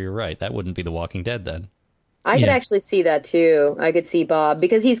character. You're right. That wouldn't be The Walking Dead then. I could actually see that too. I could see Bob,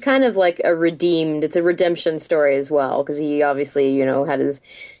 because he's kind of like it's a redemption story as well, because he obviously, had his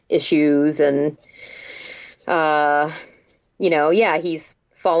issues and, he's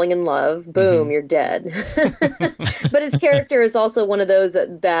falling in love. Boom, you're dead. But his character is also one of those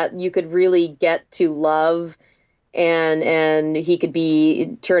that you could really get to love, and he could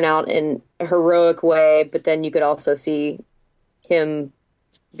turn out in a heroic way, but then you could also see him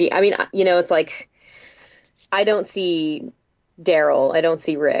it's like, I don't see Daryl. I don't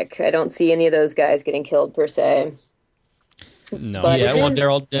see Rick. I don't see any of those guys getting killed per se. No. But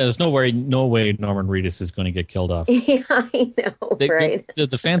Daryl. There's no way Norman Reedus is going to get killed off. Yeah, I know, right?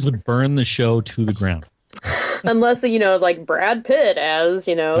 The fans would burn the show to the ground. Unless, it's like Brad Pitt as,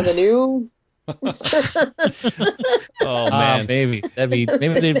 the new... Oh, man. Maybe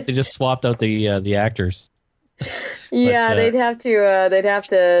they just swapped out the actors. Yeah, but, they'd have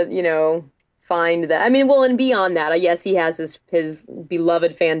to, find that. I mean, well, and beyond that, yes, he has his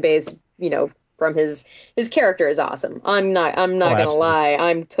beloved fan base, from his character is awesome. I'm not gonna lie.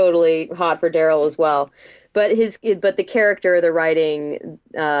 I'm totally hot for Daryl as well. But the character, the writing,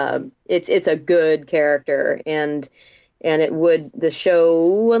 it's a good character, and the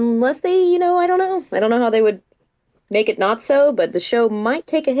show, unless they, I don't know how they would make it not so, but the show might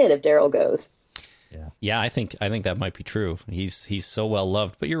take a hit if Daryl goes. Yeah, I think that might be true. He's so well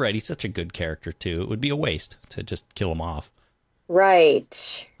loved, but you're right. He's such a good character too. It would be a waste to just kill him off.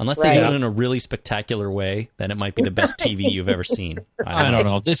 Right. Unless they do it in a really spectacular way, then it might be the best TV you've ever seen. I don't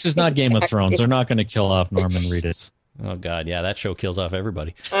know. This is not Game of Thrones. They're not going to kill off Norman Reedus. Oh God, yeah, that show kills off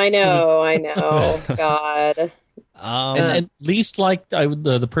everybody. I know. God. And at least, like,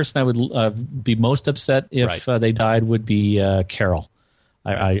 the person I would be most upset if they died would be Carol.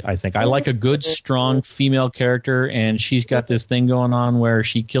 I think I like a good, strong female character, and she's got this thing going on where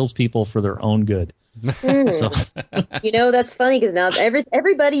she kills people for their own good. So. That's funny, because now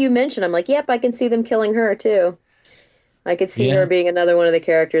everybody you mentioned, I'm like, yep, I can see them killing her too. I could see her being another one of the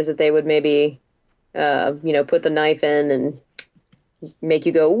characters that they would maybe, put the knife in and make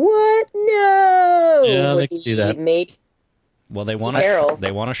you go, what? No. Yeah, they could do that. Well, they want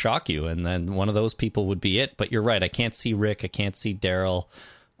to shock you, and then one of those people would be it. But you're right. I can't see Rick. I can't see Daryl.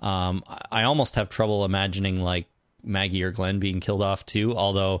 I almost have trouble imagining like Maggie or Glenn being killed off too.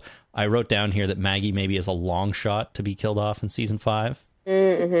 Although I wrote down here that Maggie maybe is a long shot to be killed off in season 5.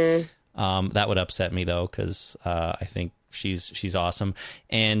 Mm-hmm. That would upset me though, because I think she's awesome.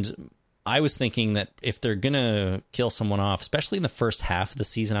 And I was thinking that if they're gonna kill someone off, especially in the first half of the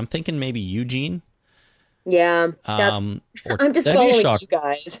season, I'm thinking maybe Eugene. Yeah, I'm just following you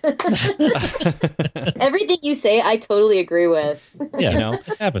guys. Everything you say, I totally agree with. Yeah,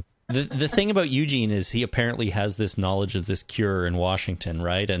 it happens. The thing about Eugene is he apparently has this knowledge of this cure in Washington,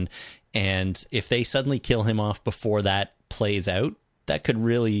 right? And if they suddenly kill him off before that plays out, that could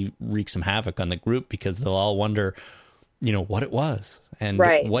really wreak some havoc on the group, because they'll all wonder, what it was, and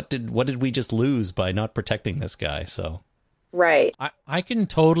what did we just lose by not protecting this guy? So. Right. I can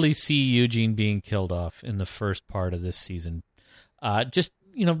totally see Eugene being killed off in the first part of this season. Just,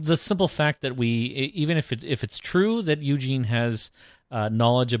 the simple fact that even if it's true that Eugene has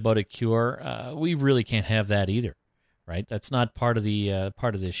knowledge about a cure, we really can't have that either, right? That's not part of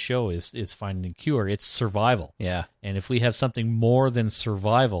this show is finding a cure. It's survival. Yeah. And if we have something more than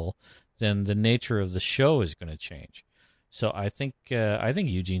survival, then the nature of the show is going to change. So I think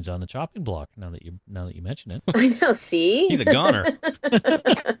Eugene's on the chopping block now that you mention it. I know. See, he's a goner.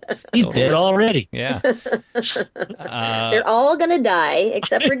 He's dead already. Yeah. They're all gonna die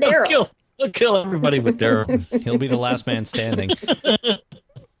except for Daryl. He'll kill everybody with Daryl. He'll be the last man standing.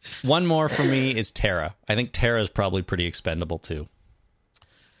 One more for me is Tara. I think Tara's probably pretty expendable too.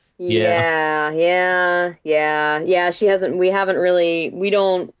 Yeah. We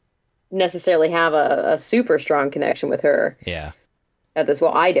don't necessarily have a super strong connection with her. Yeah. At this,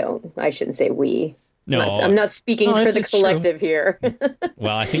 I don't. I shouldn't say we. No, I'm not speaking for the collective here.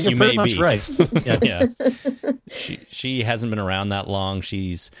 Well, I think you may be right. Yeah. She hasn't been around that long.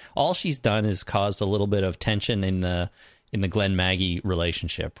 All she's done is caused a little bit of tension in the Glenn Maggie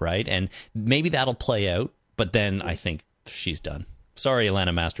relationship, right? And maybe that'll play out, but then I think she's done. Sorry,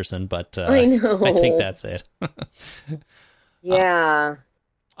 Alana Masterson, but I know. I think that's it. Yeah.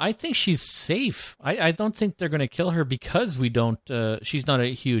 I think she's safe. I don't think they're going to kill her because we don't. She's not a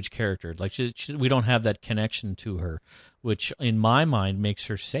huge character. Like we don't have that connection to her, which in my mind makes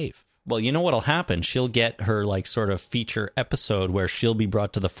her safe. Well, you know what'll happen? She'll get her sort of feature episode where she'll be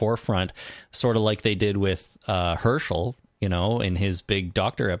brought to the forefront, sort of like they did with Herschel, in his big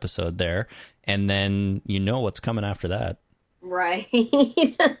doctor episode there, and then what's coming after that. Right.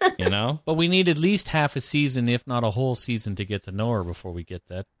 But we need at least half a season, if not a whole season, to get to know her before we get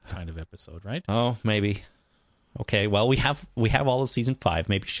that kind of episode, right? Oh, maybe. Okay, well, we have all of season 5.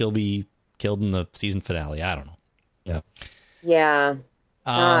 Maybe she'll be killed in the season finale. I don't know. Yeah. Yeah.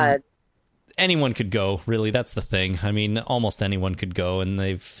 God. Anyone could go, really. That's the thing. I mean, almost anyone could go, and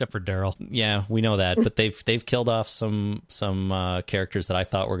except for Daryl. Yeah, we know that, but they've killed off some characters that I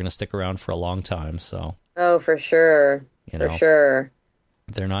thought were going to stick around for a long time. So. Oh, for sure. For sure.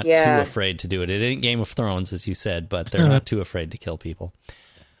 They're not too afraid to do it. It ain't Game of Thrones, as you said, but they're not too afraid to kill people.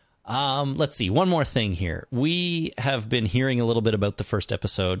 Let's see. One more thing here. We have been hearing a little bit about the first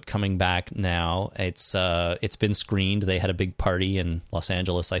episode coming back now. It's been screened. They had a big party in Los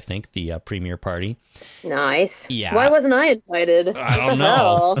Angeles, I think, the premiere party. Nice. Yeah. Why wasn't I invited? I don't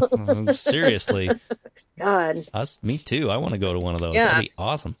know. Seriously. God. Me too. I want to go to one of those. Yeah. That'd be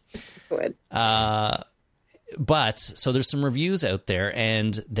awesome. Good. But so there's some reviews out there,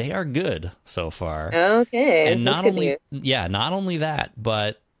 and they are good so far. Okay, and not only that,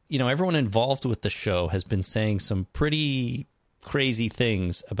 but everyone involved with the show has been saying some pretty crazy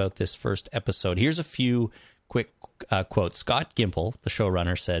things about this first episode. Here's a few quick quotes. Scott Gimple, the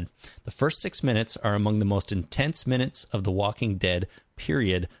showrunner, said, "The first 6 minutes are among the most intense minutes of The Walking Dead,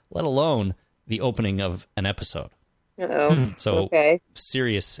 period, let alone the opening of an episode." Uh-oh. So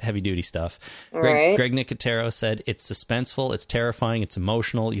serious, heavy-duty stuff. Greg Nicotero said, "It's suspenseful, it's terrifying, it's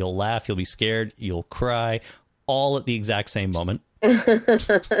emotional. You'll laugh, you'll be scared, you'll cry, all at the exact same moment."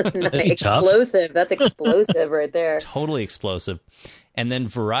 Explosive. That's explosive right there. Totally explosive. And then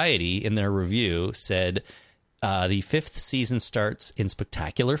Variety, in their review, said, the 5th season starts in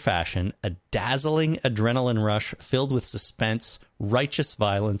spectacular fashion, a dazzling adrenaline rush filled with suspense, righteous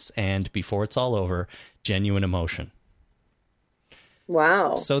violence, and, before it's all over, genuine emotion.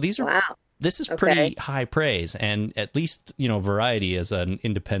 Wow. So this is pretty high praise, and at least, Variety is an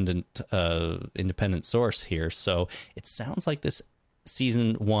independent source here. So it sounds like this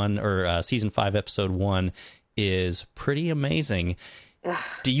season 1 or season 5 episode 1 is pretty amazing.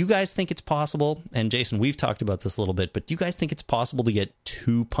 Do you guys think it's possible? And Jason, we've talked about this a little bit, but do you guys think it's possible to get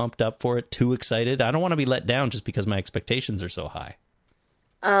too pumped up for it, too excited? I don't want to be let down just because my expectations are so high.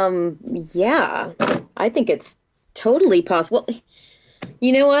 Yeah, I think it's totally possible.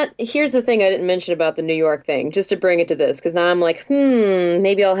 You know what? Here's the thing I didn't mention about the New York thing, just to bring it to this, because now I'm like,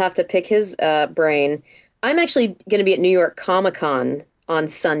 maybe I'll have to pick his brain. I'm actually going to be at New York Comic-Con on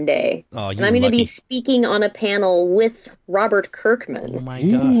Sunday. Oh, and I'm going to be speaking on a panel with Robert Kirkman. Oh my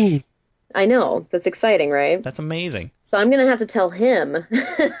gosh. I know. That's exciting, right? That's amazing. So I'm going to have to tell him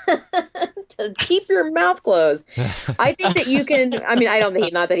keep your mouth closed. I think that you can. I mean, I don't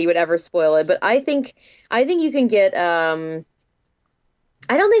think not that he would ever spoil it, but I think you can get.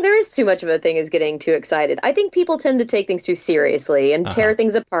 I don't think there is too much of a thing as getting too excited. I think people tend to take things too seriously and tear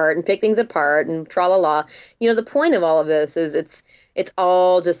things apart and pick things apart and tra-la-la. You know, the point of all of this is it's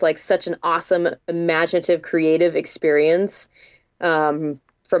all just like such an awesome, imaginative, creative experience from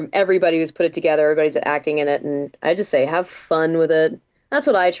everybody who's put it together, everybody's acting in it. And I just say, have fun with it. That's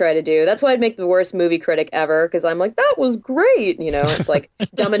what I try to do. That's why I'd make the worst movie critic ever, because I'm like, that was great. You know, it's like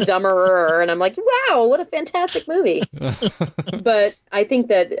Dumb and Dumberer, and I'm like, wow, what a fantastic movie. But I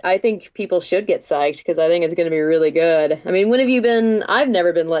think people should get psyched, because I think it's going to be really good. I mean, when have you been? I've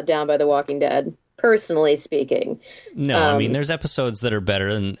never been let down by The Walking Dead, personally speaking. No, I mean, there's episodes that are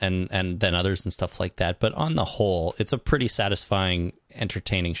better than others and stuff like that. But on the whole, it's a pretty satisfying,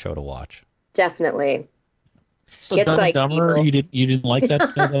 entertaining show to watch. Definitely. So Dumb and Dumber, you didn't like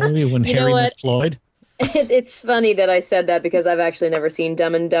that movie when Harry met Floyd? It's funny that I said that, because I've actually never seen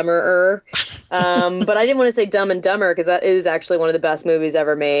Dumb and Dumberer. But I didn't want to say Dumb and Dumber, because that is actually one of the best movies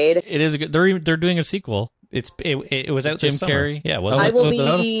ever made. It is. They're doing a sequel. It was out Jim this summer. Carrey. Yeah, I will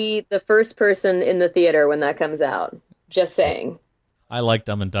be the first person in the theater when that comes out. Just saying. I like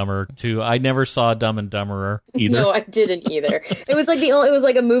Dumb and Dumber too. I never saw Dumb and Dumberer either. No, I didn't either. It was like it was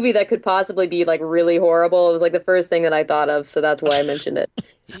like a movie that could possibly be like really horrible. It was like the first thing that I thought of, so that's why I mentioned it.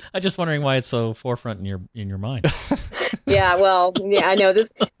 I'm just wondering why it's so forefront in your mind. Yeah, well, yeah, I know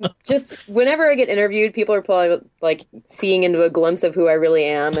this. Just whenever I get interviewed, people are probably like seeing into a glimpse of who I really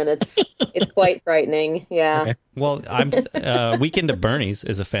am, and it's quite frightening. Yeah. Okay. Well, Weekend at Bernie's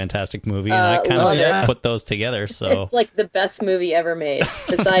is a fantastic movie, and I kind of put those together. So it's like the best movie ever made,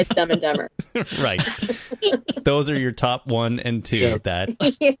 besides Dumb and Dumber. Right. Those are your top 1 and 2. Yeah. That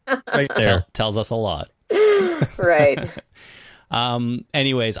right there tells us a lot. Right.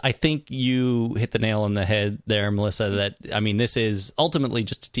 Anyways, I think you hit the nail on the head there, Melissa, that, I mean, this is ultimately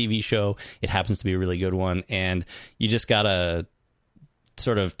just a TV show. It happens to be a really good one, and you just gotta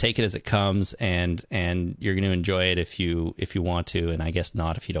sort of take it as it comes, and you're going to enjoy it if you want to, and I guess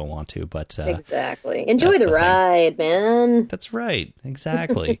not if you don't want to, but exactly. Enjoy the ride, man. That's right.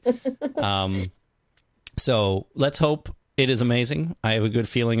 Exactly. So let's hope it is amazing. I have a good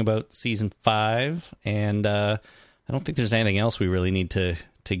feeling about season 5, and I don't think there's anything else we really need to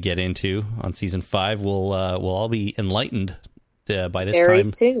get into on season 5. We'll all be enlightened by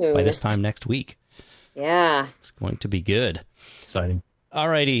this time next week. Yeah, it's going to be good. Exciting.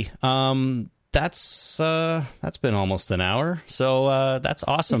 Alrighty, that's been almost an hour, so that's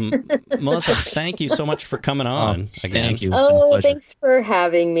awesome. Melissa, thank you so much for coming on again. Thank you. Thanks for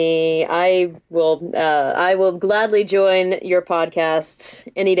having me. I will gladly join your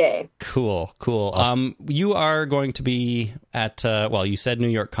podcast any day. Cool. Awesome. You are going to be at you said New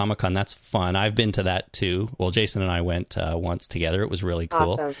York Comic Con. That's fun. I've been to that too. Well, Jason and I went once together. It was really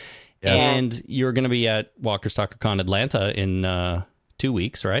cool. Awesome. Yeah. And you're going to be at Walker Stalker Con Atlanta in 2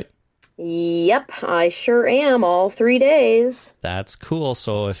 weeks, right? Yep, I sure am. All 3 days. That's cool.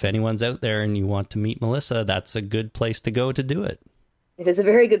 So if anyone's out there and you want to meet Melissa, that's a good place to go to do it. It is a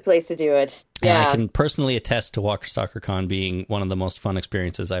very good place to do it. Yeah. And I can personally attest to Walker Stalker Con being one of the most fun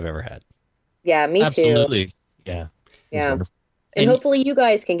experiences I've ever had. Yeah, me Absolutely. too. Yeah. Yeah. And hopefully you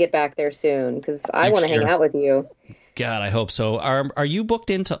guys can get back there soon, because I want to hang out with you. God, I hope so. Are you booked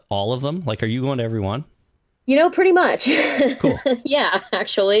into all of them? Like, are you going to every one? You know, pretty much. Cool. Yeah,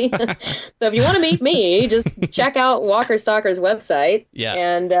 actually. So if you want to meet me, just check out Walker Stalker's website. Yeah.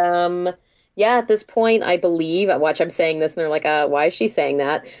 And at this point, I believe, I'm saying this, and they're like, why is she saying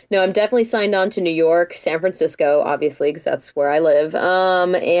that? No, I'm definitely signed on to New York, San Francisco, obviously, because that's where I live.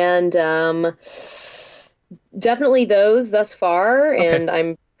 Definitely those thus far. Okay. And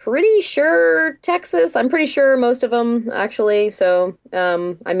I'm pretty sure Texas. I'm pretty sure most of them, actually. So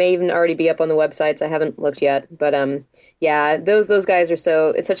I may even already be up on the websites. I haven't looked yet. But those guys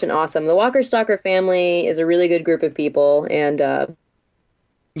are it's such an awesome. The Walker Stalker family is a really good group of people. And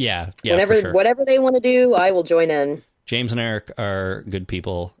whatever they want to do, I will join in. James and Eric are good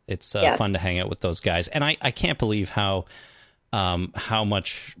people. It's fun to hang out with those guys. And I can't believe how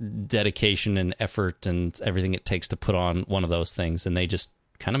much dedication and effort and everything it takes to put on one of those things. And they just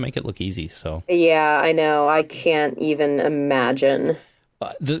kind of make it look easy. So yeah, I know. I can't even imagine.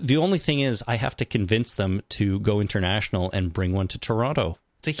 The only thing is, I have to convince them to go international and bring one to Toronto.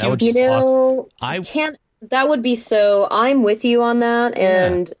 It's a huge. I can't. That would be so. I'm with you on that.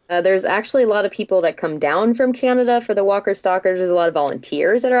 And there's actually a lot of people that come down from Canada for the Walker Stalkers. There's a lot of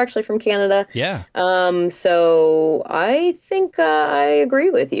volunteers that are actually from Canada. Yeah. So I think I agree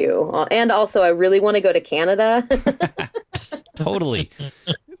with you. And also, I really want to go to Canada. Totally.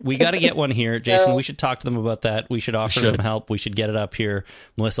 we got to get one here, Jason. We should talk to them about that. We should offer some help. We should get it up here.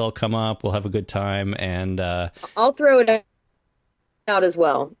 Melissa will come up. We'll have a good time, and I'll throw it out as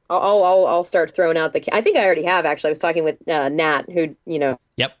well. I'll start throwing out I think I already have, actually. I was talking with Nat, who Yep.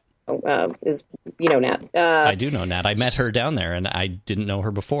 Is Nat. I do know Nat. I met her down there, and I didn't know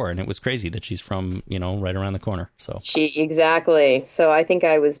her before, and it was crazy that she's from right around the corner. So exactly. So I think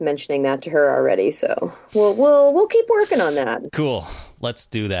I was mentioning that to her already. So we'll keep working on that. Cool. Let's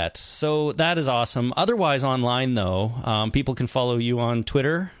do that. So that is awesome. Otherwise, online though, people can follow you on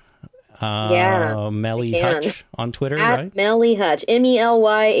Twitter. Melly Hutch on Twitter, right? Melly Hutch,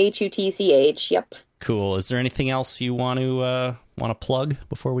 MELYHUTCH. Yep. Cool. Is there anything else you want to plug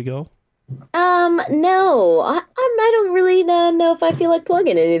before we go? No, I don't really know if I feel like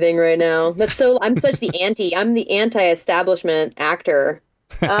plugging anything right now. I'm such I'm the anti-establishment actor.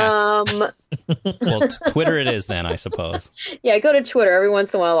 Well, Twitter it is then, I suppose. Yeah, go to Twitter. Every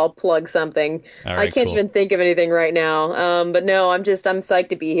once in a while I'll plug something. All right, I can't even think of anything right now. But no, I'm psyched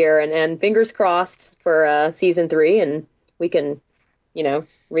to be here, and fingers crossed for season 3, and we can,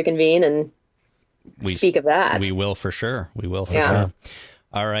 reconvene and speak of that. We will for sure. Sure.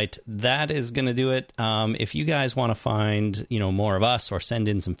 All right, that is going to do it. If you guys want to find, more of us or send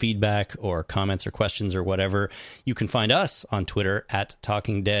in some feedback or comments or questions or whatever, you can find us on Twitter at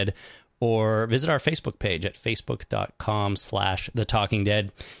Talking Dead, or visit our Facebook page at facebook.com/TheTalkingDead.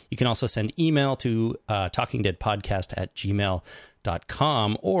 You can also send email to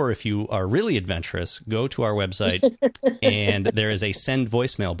talkingdeadpodcast@gmail.com, or if you are really adventurous, go to our website and there is a send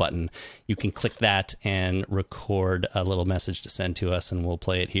voicemail button. You can click that and record a little message to send to us, and we'll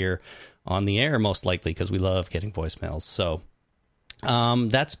play it here on the air, most likely, because we love getting voicemails. So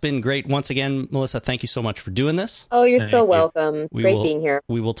that's been great. Once again, Melissa, thank you so much for doing this. Oh, you're so welcome. It's great being here.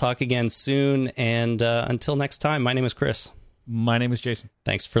 We will talk again soon. And until next time, my name is Chris. My name is Jason.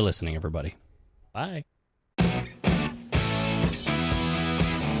 Thanks for listening, everybody. Bye.